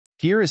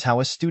Here is how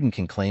a student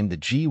can claim the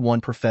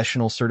G1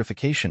 Professional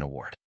Certification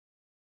Award.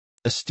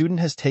 A student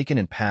has taken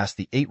and passed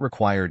the 8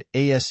 required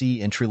ASE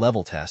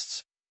entry-level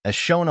tests, as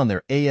shown on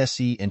their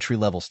ASE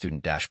Entry-Level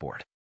Student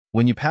Dashboard.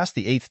 When you pass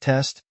the 8th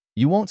test,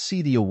 you won't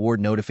see the award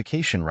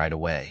notification right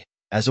away,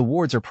 as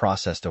awards are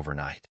processed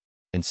overnight.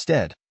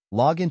 Instead,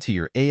 log into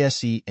your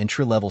ASE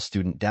Entry-Level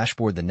Student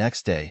Dashboard the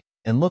next day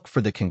and look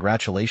for the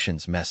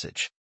Congratulations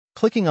message.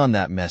 Clicking on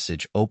that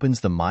message opens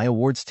the My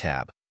Awards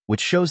tab,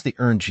 which shows the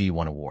Earned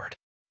G1 award.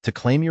 To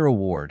claim your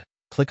award,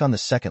 click on the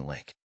second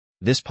link.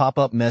 This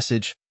pop-up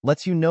message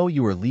lets you know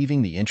you are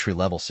leaving the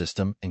entry-level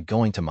system and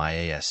going to My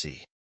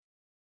ASE.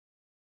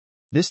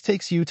 This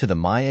takes you to the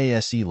My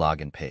ASE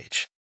login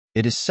page.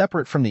 It is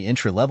separate from the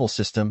entry-level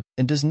system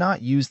and does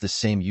not use the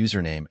same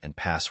username and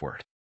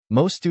password.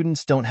 Most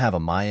students don't have a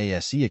My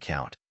ASE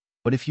account,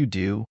 but if you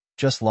do,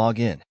 just log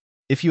in.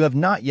 If you have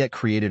not yet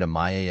created a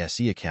My ASE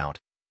account,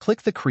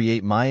 click the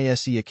Create My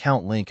ASE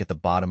account link at the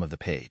bottom of the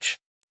page.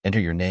 Enter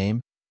your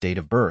name, date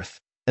of birth,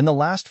 and the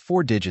last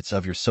 4 digits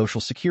of your social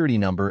security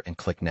number and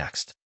click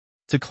Next.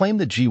 To claim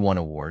the G1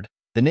 award,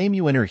 the name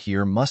you enter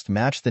here must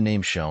match the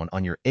name shown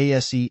on your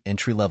ASE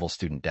Entry-Level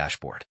Student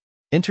Dashboard.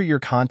 Enter your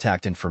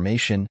contact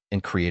information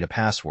and create a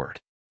password.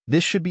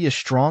 This should be a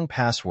strong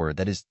password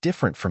that is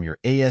different from your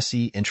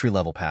ASE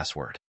entry-level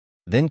password.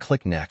 Then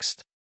click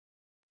Next.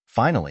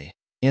 Finally,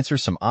 answer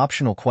some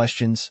optional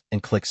questions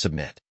and click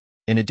Submit.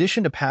 In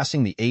addition to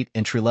passing the 8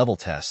 entry-level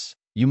tests,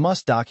 you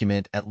must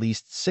document at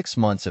least 6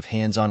 months of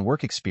hands-on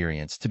work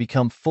experience to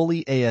become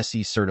fully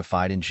ASE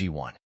certified in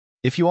G1.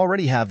 If you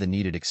already have the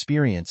needed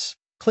experience,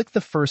 click the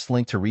first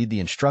link to read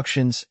the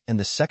instructions and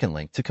the second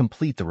link to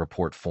complete the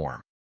report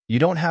form. You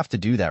don't have to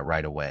do that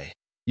right away.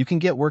 You can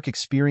get work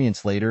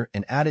experience later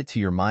and add it to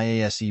your My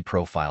ASE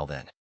profile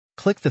then.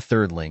 Click the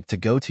third link to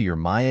go to your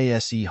My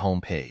ASE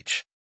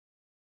homepage.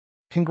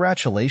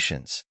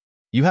 Congratulations!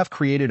 You have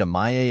created a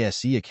My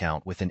ASE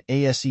account with an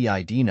ASE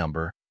ID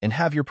number and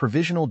have your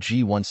provisional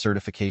G1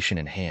 certification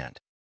in hand.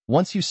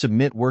 Once you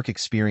submit work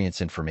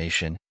experience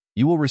information,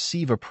 you will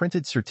receive a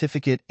printed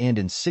certificate and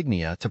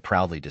insignia to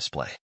proudly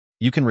display.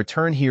 You can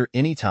return here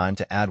anytime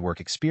to add work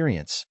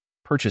experience,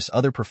 purchase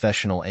other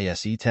professional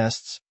ASE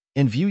tests,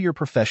 and view your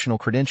professional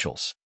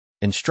credentials.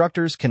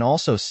 Instructors can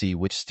also see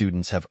which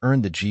students have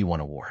earned the G1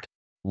 award.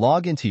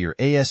 Log into your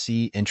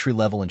ASE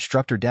Entry-Level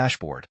Instructor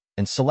Dashboard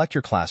and select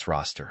your class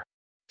roster.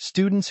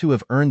 Students who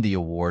have earned the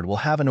award will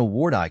have an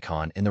award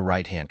icon in the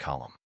right-hand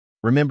column.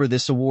 Remember,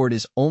 this award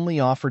is only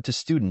offered to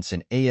students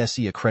in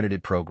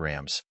ASE-accredited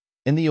programs,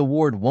 and the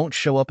award won't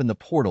show up in the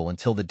portal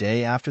until the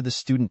day after the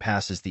student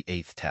passes the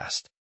 8th test.